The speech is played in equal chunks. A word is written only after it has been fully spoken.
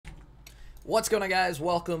What's going on, guys?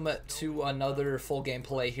 Welcome to another full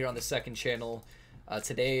gameplay here on the second channel.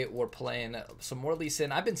 Today we're playing some more Lee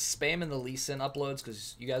Sin. I've been spamming the Lee Sin uploads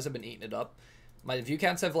because you guys have been eating it up. My view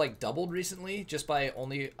counts have like doubled recently just by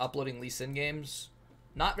only uploading Lee Sin games.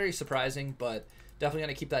 Not very surprising, but definitely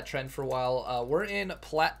going to keep that trend for a while. We're in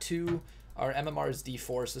Plat 2. Our MMR is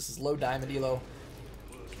D4, so this is low diamond ELO.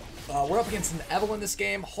 We're up against an Evelyn this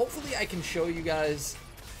game. Hopefully I can show you guys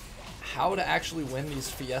how to actually win these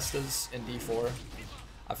fiestas in D4.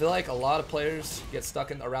 I feel like a lot of players get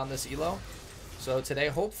stuck in around this ELO. So today,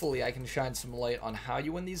 hopefully, I can shine some light on how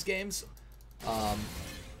you win these games.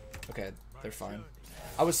 Okay, they're fine.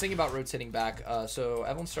 I was thinking about rotating back. So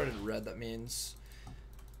Evelyn started red. That means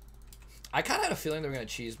I kind of had a feeling they were going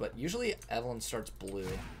to cheese, but usually Evelyn starts blue.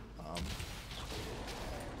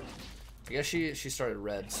 I guess she started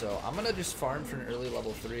red, so I'm going to just farm for an early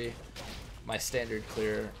level 3. My standard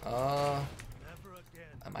clear. Am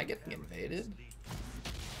I getting invaded?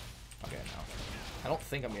 Okay, no. I don't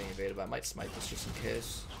think I'm getting invaded, but I might smite this just in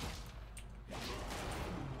case.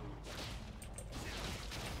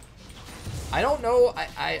 I don't know.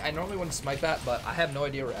 I normally wouldn't smite that, but I have no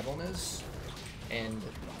idea where Evelyn is. And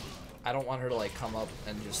I don't want her to like come up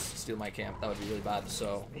and just steal my camp. That would be really bad.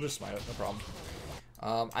 So we'll just smite it, no problem.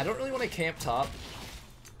 I don't really want to camp top.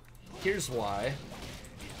 Here's why.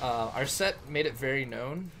 Our set made it very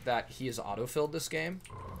known that he is autofilled this game.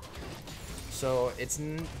 So it's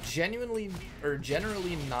generally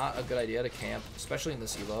not a good idea to camp, especially in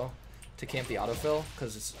this ELO, to camp the autofill,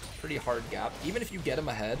 because it's a pretty hard gap. Even if you get him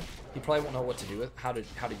ahead, he probably won't know what to do with how to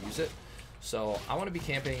use it. So I want to be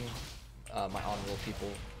camping my honorable people.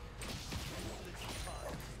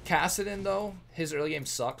 Cassidon though, his early game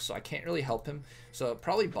sucks, so I can't really help him. So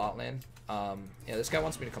probably bot lane. Yeah, this guy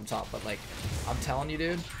wants me to come top, but like, I'm telling you,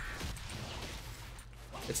 dude,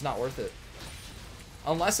 it's not worth it.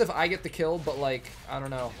 Unless if I get the kill, but like, I don't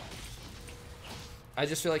know. I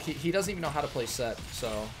just feel like he doesn't even know how to play set,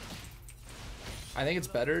 so I think it's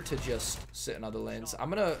better to just sit in other lanes. I'm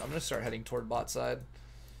gonna start heading toward bot side.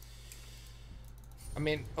 I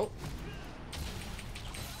mean, oh,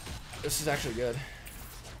 this is actually good.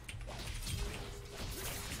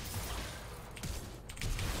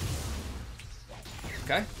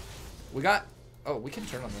 Okay, we got, oh, we can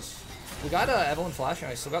turn on this. We got Evelyn flashing,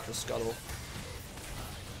 I still got the scuttle.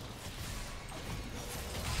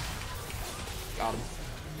 Got him.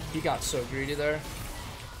 He got so greedy there.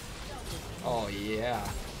 Oh yeah.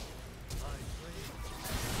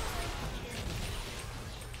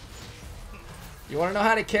 You wanna know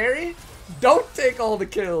how to carry? Don't take all the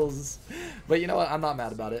kills. But you know what, I'm not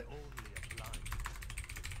mad about it.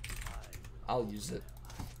 I'll use it.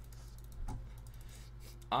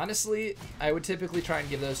 Honestly, I would typically try and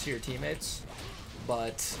give those to your teammates,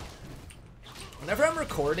 but whenever I'm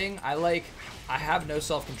recording, I have no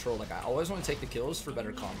self-control. Like, I always want to take the kills for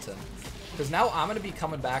better content, because now I'm going to be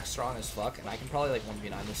coming back strong as fuck, and I can probably like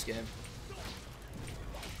 1v9 this game.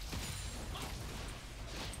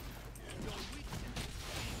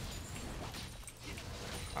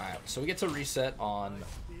 Alright, so we get to reset on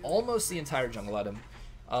almost the entire jungle item.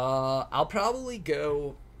 I'll probably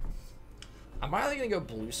go... I'm either going to go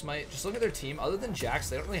blue smite. Just look at their team. Other than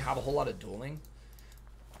Jax, they don't really have a whole lot of dueling.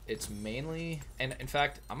 It's mainly... And in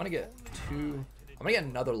fact, I'm going to get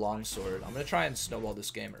another longsword. I'm going to try and snowball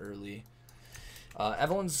this game early.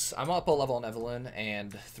 Evelyn's... I'm up a level on Evelyn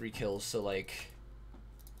and 3 kills. So, like...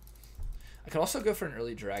 I could also go for an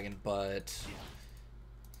early dragon, but...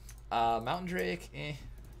 Mountain Drake, eh.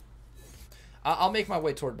 I'll make my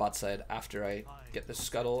way toward bot side after I get the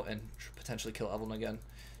scuttle and potentially kill Evelyn again.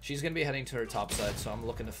 She's going to be heading to her top side, so I'm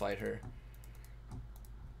looking to fight her.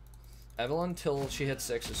 Evelyn, till she hits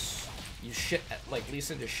 6, is... You shit... Like, Lee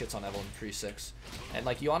Sin just shits on Evelyn pre-6. And,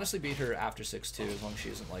 like, you honestly beat her after 6, too, as long as she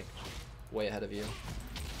isn't, like, way ahead of you.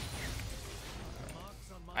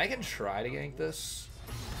 I can try to gank this.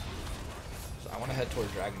 So I want to head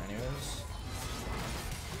toward dragon anyways.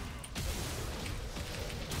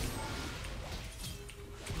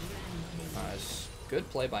 Nice. Good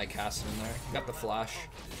play by Cassidon there. Got the flash.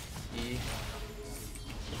 E.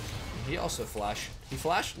 He also flashed. He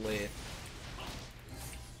flashed late.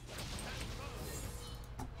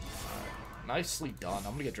 Alright. Nicely done.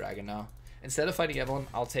 I'm gonna get dragon now. Instead of fighting Evelyn,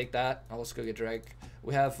 I'll take that. Now let's go get drag.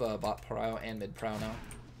 We have bot prow and mid prow now.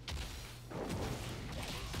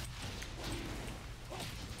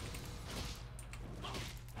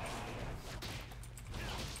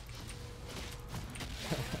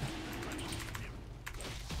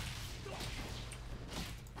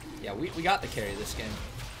 Yeah, we got the carry this game.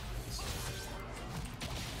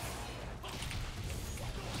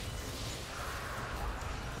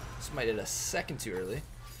 This might hit a second too early.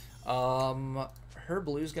 Her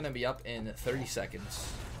blue's gonna be up in 30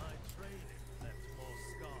 seconds.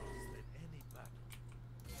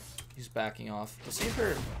 He's backing off. Let's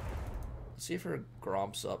see if her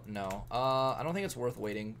Gromp's up. No. I don't think it's worth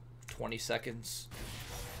waiting 20 seconds.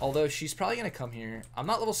 Although she's probably gonna come here. I'm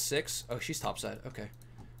not level 6. Oh, she's topside. Okay.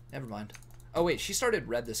 Never mind. Oh wait, she started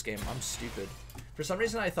red this game. I'm stupid. For some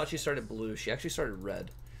reason I thought she started blue. She actually started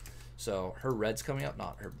red. So her red's coming up,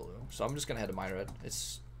 not her blue. So I'm just gonna head to my red.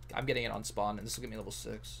 I'm getting it on spawn, and this will get me level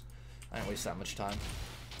 6. I didn't waste that much time.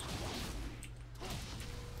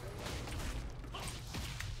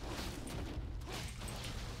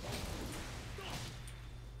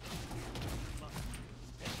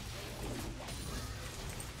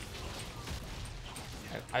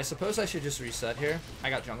 I suppose I should just reset here. I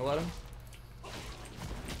got jungle at him.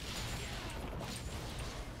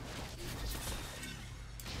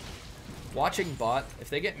 Watching bot, if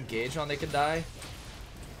they get engaged on, they could die.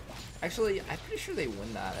 Actually, I'm pretty sure they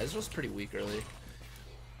win that. Ezreal's pretty weak early.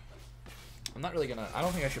 I'm not really gonna... I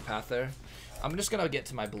don't think I should path there. I'm just gonna get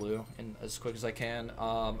to my blue in as quick as I can.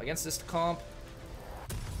 Against this comp...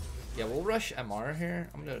 Yeah, we'll rush MR here.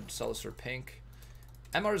 I'm gonna sell this for pink.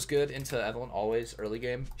 MR is good into Evelyn always early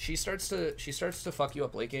game. She starts to fuck you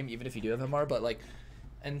up late game, even if you do have MR, but like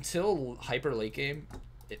until hyper late game,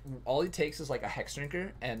 all it takes is like a Hex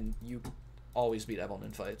Drinker, and you always beat Evelyn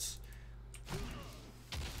in fights.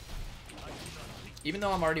 Even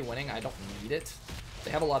though I'm already winning, I don't need it.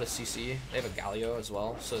 They have a lot of CC. They have a Galio as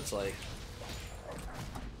well, so it's like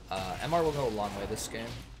MR will go a long way this game.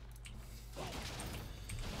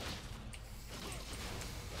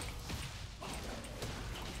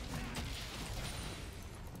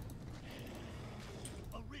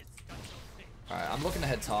 Alright, I'm looking to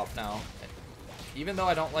head top now. Even though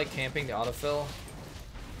I don't like camping the autofill,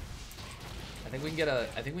 I think we can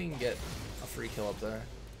get a free kill up there.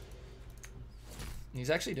 He's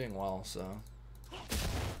actually doing well, so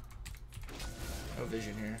no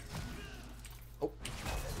vision here. Oh,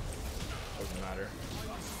 doesn't matter.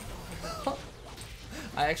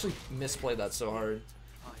 I actually misplayed that so hard,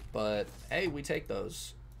 but hey, we take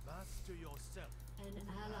those.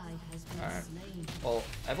 Alright. Well,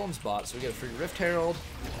 Evelyn's bot, so we get a free Rift Herald.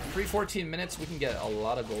 Free 14 minutes, we can get a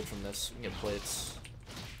lot of gold from this. We can get plates.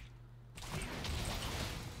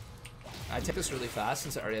 I take this really fast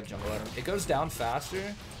since I already have jungle item. It goes down faster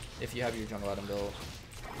if you have your jungle item built.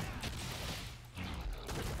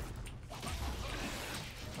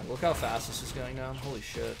 Like, look how fast this is going down. Holy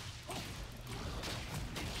shit.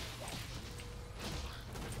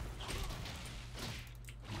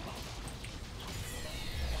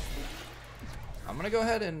 I'm gonna go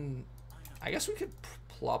ahead and I guess we could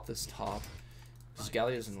plop this top because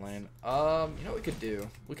Gallia's in lane. You know what we could do?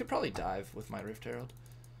 We could probably dive with my Rift Herald.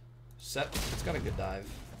 Set, it's got a good dive.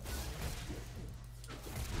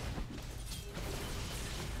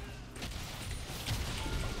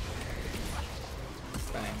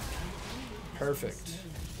 Bang. Perfect.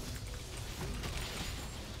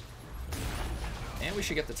 And we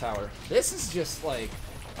should get the tower. This is just like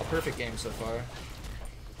a perfect game so far.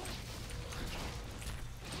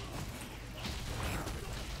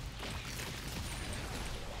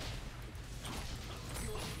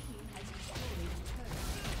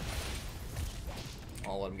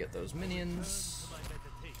 I'll let him get those minions.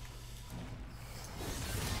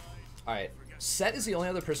 Alright, Set is the only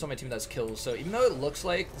other person on my team that's kills, so even though it looks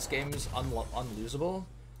like this game is unlosable,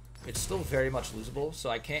 it's still very much losable. So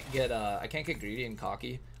I can't get greedy and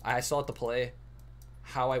cocky. I still have to play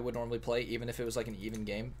how I would normally play, even if it was like an even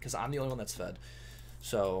game, because I'm the only one that's fed.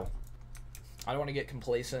 So I don't want to get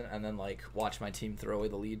complacent and then like watch my team throw away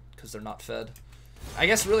the lead because they're not fed. I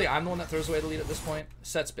guess really I'm the one that throws away the lead at this point.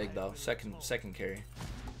 Set's big though. Second carry.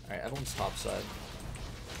 Alright, everyone's top side.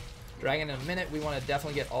 Dragon in a minute. We want to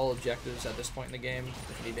definitely get all objectives at this point in the game.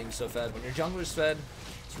 With me being so fed. When your jungler's fed,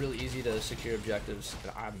 it's really easy to secure objectives.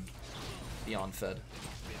 I'm beyond fed.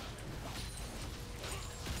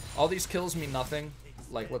 All these kills mean nothing.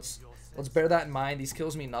 Like let's bear that in mind. These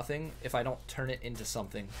kills mean nothing if I don't turn it into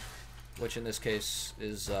something. Which in this case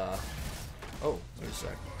is oh, wait a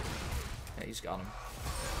sec. Yeah, he's got him.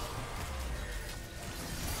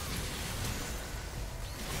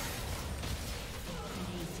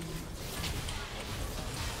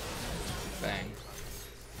 Bang.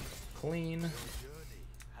 Clean.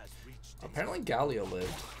 Apparently Galio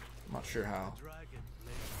lived. I'm not sure how.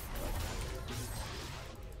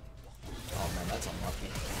 Oh man, that's unlucky.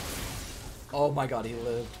 Oh my god, he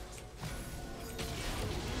lived.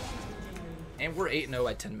 And we're 8-0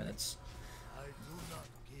 at 10 minutes.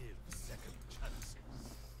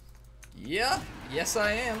 Yeah, yes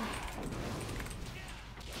I am.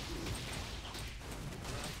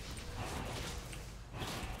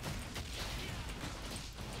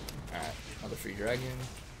 Alright, another free dragon.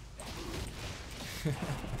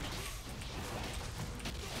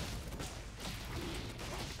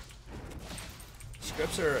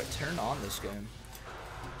 Scripts are turned on this game.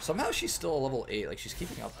 Somehow she's still a level 8, like she's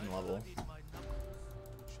keeping up in level.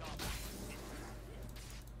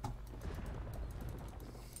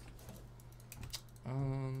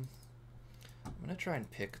 I'm gonna try and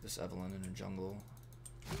pick this Evelyn in a jungle.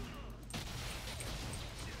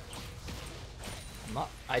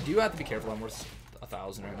 I do have to be careful, I'm worth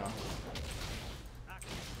 1,000 right now.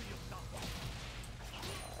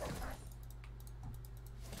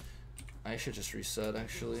 I should just reset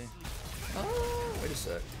actually. Oh, wait a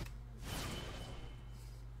sec.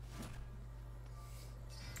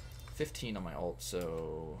 15 on my ult,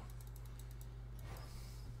 so...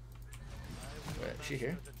 Wait, is she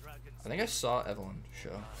here? I think I saw Evelyn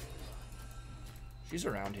show. She's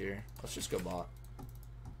around here. Let's just go bot.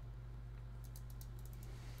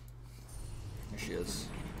 Here she is.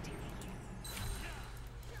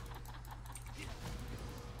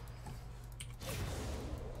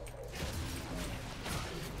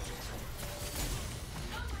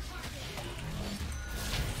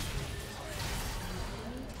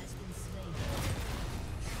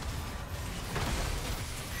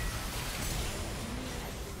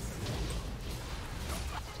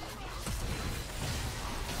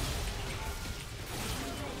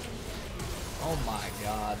 Oh my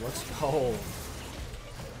god, let's go.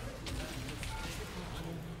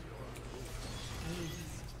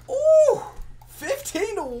 Ooh!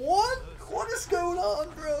 15 to 1? What is going on,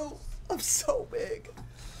 bro? I'm so big.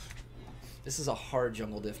 This is a hard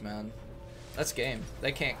jungle diff, man. That's game.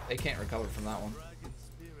 They can't recover from that one.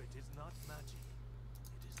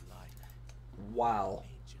 Wow.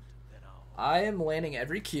 I am landing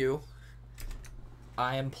every Q.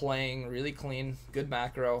 I am playing really clean, good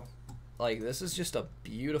macro. Like, this is just a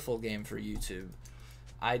beautiful game for YouTube.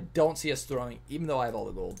 I don't see us throwing, even though I have all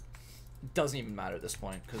the gold. It doesn't even matter at this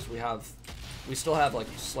point, because we still have, like,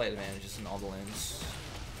 slight advantages in all the lanes.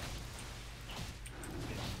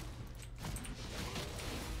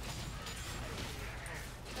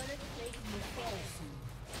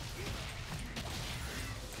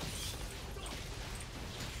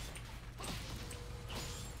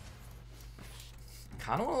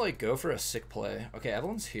 I don't want to like go for a sick play. Okay,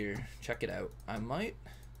 Evelyn's here. Check it out. I might,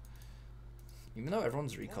 even though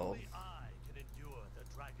everyone's recalled.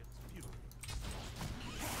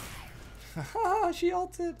 Haha, she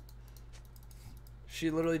ulted.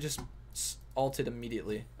 She literally just ulted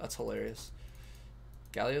immediately. That's hilarious.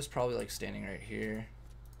 Galio's probably like standing right here.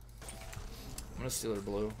 I'm gonna steal her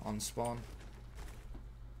blue on spawn.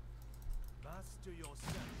 Master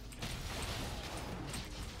yourself.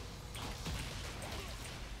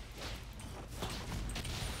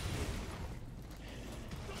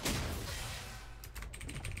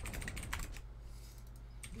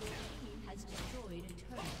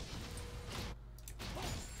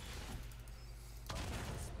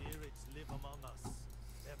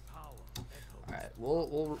 Alright,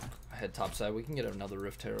 we'll head topside. We can get another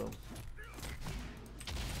Rift Herald.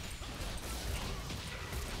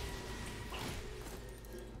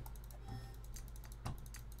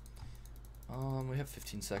 We have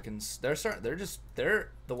 15 seconds. They're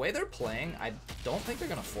the way they're playing, I don't think they're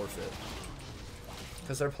gonna forfeit.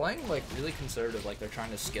 Because they're playing like really conservative, like they're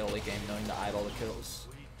trying to scale the game knowing that I have all the kills.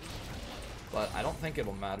 But I don't think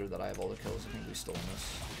it'll matter that I have all the kills. I think we still win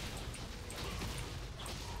this.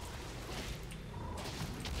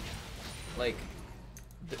 Like,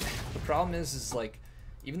 the problem is like,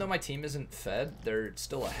 even though my team isn't fed, they're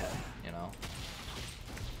still ahead, you know?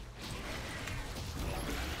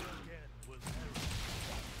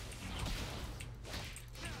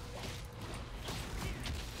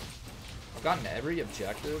 I've gotten every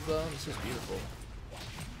objective though. This is beautiful.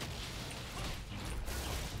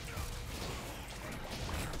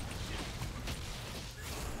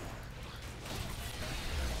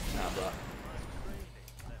 Nah, bro.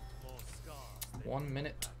 1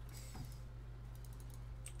 minute.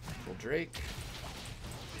 Full Drake.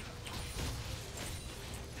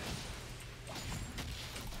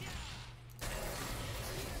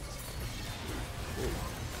 Ooh.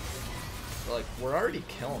 So, like, we're already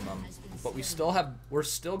killing them, but we're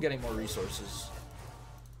still getting more resources.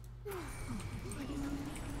 That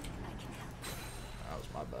was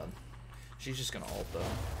my bad. She's just gonna ult though.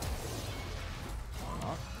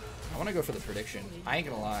 I wanna go for the prediction. I ain't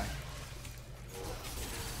gonna lie.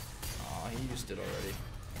 He used it already.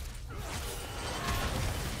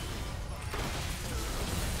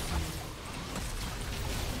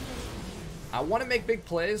 I want to make big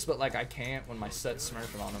plays, but like I can't when my set's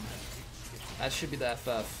smurfing on him. That should be the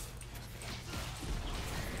FF.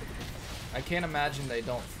 I can't imagine they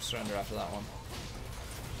don't surrender after that one.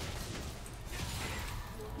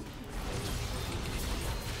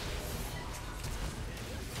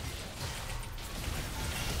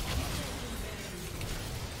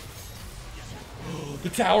 The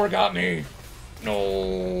tower got me.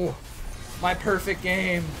 No. My perfect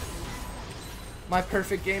game. My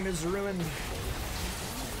perfect game is ruined.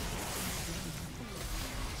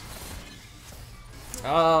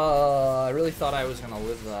 I really thought I was gonna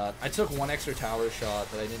live that. I took one extra tower shot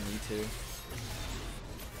that I didn't need to.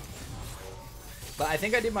 But I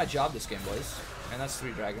think I did my job this game, boys. And that's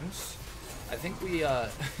 3 dragons. I think we,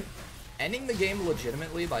 ending the game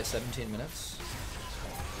legitimately by 17 minutes.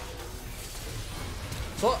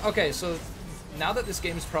 So, okay, so now that this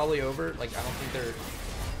game is probably over, like, I don't think they're...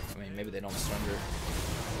 I mean, maybe they don't surrender.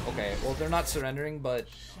 Okay, well, they're not surrendering, but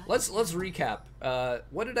let's recap.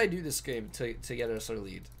 What did I do this game to get us our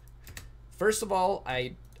lead? First of all,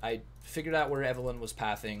 I figured out where Evelyn was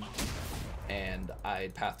pathing, and I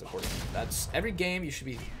pathed accordingly. That's every game you should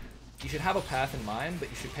have a path in mind, but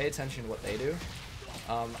you should pay attention to what they do.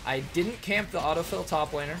 I didn't camp the autofill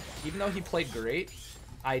top laner, even though he played great.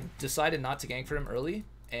 I decided not to gank for him early,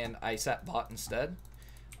 and I sat bot instead.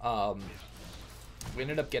 We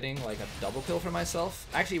ended up getting like a double kill for myself.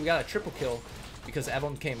 Actually, we got a triple kill because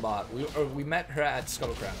Evelyn came bot. We met her at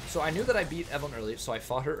Scuttlecrown. So I knew that I beat Evelyn early, so I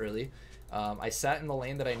fought her early. I sat in the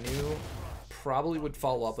lane that I knew probably would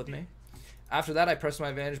follow up with me. After that, I pressed my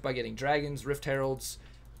advantage by getting dragons, Rift Heralds.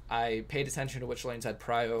 I paid attention to which lanes had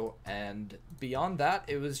prio, and beyond that,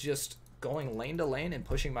 it was just going lane to lane and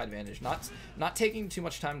pushing my advantage. Not taking too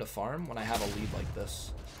much time to farm when I have a lead like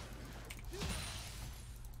this.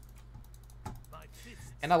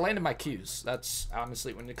 And I landed my Qs. That's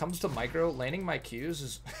honestly, when it comes to micro, landing my Qs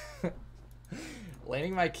is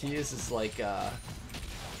landing my Qs is like the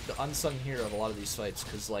unsung hero of a lot of these fights,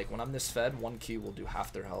 because like when I'm this fed, 1 Q will do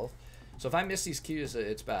half their health. So if I miss these Qs,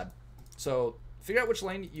 it's bad. So figure out which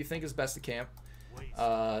lane you think is best to camp.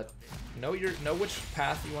 Know which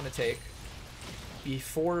path you want to take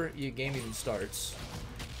before your game even starts,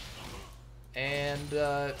 and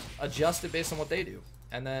adjust it based on what they do.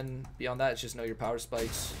 And then beyond that, it's just know your power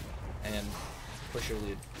spikes and push your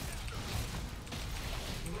lead.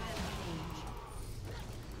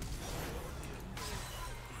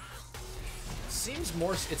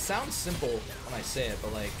 It sounds simple when I say it,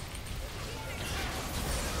 but like,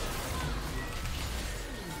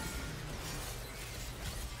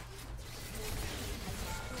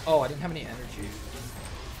 oh, I didn't have any energy.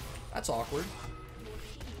 That's awkward.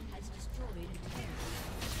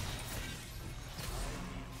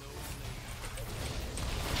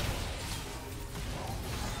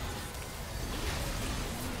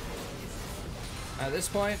 At this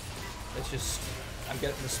point, it's just, I'm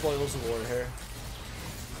getting the spoils of war here.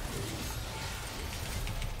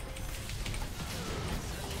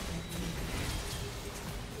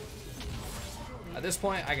 At this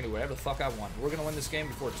point, I can do whatever the fuck I want. We're gonna win this game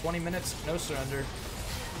before 20 minutes, no surrender.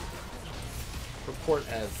 Report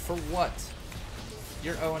Ev. For what?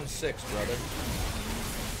 You're 0-6, brother.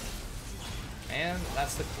 And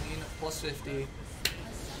that's the clean plus 50.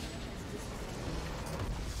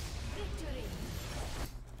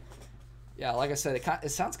 Yeah, like I said, it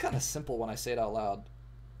sounds kind of simple when I say it out loud.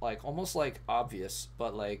 Like, almost like obvious,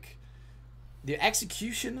 but like, the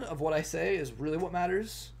execution of what I say is really what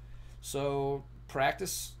matters. So,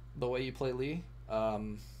 practice the way you play Lee.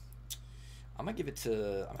 I'm actually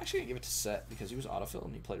gonna give it to Set, because he was autofill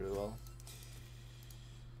and he played really well.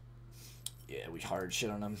 Yeah, we hard shit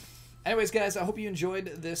on him. Anyways, guys, I hope you enjoyed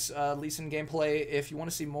this Lee Sin gameplay. If you want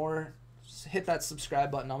to see more, hit that subscribe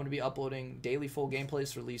button. I'm going to be uploading daily full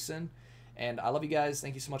gameplays for Lee Sin. And I love you guys.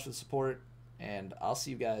 Thank you so much for the support. And I'll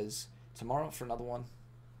see you guys tomorrow for another one.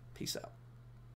 Peace out.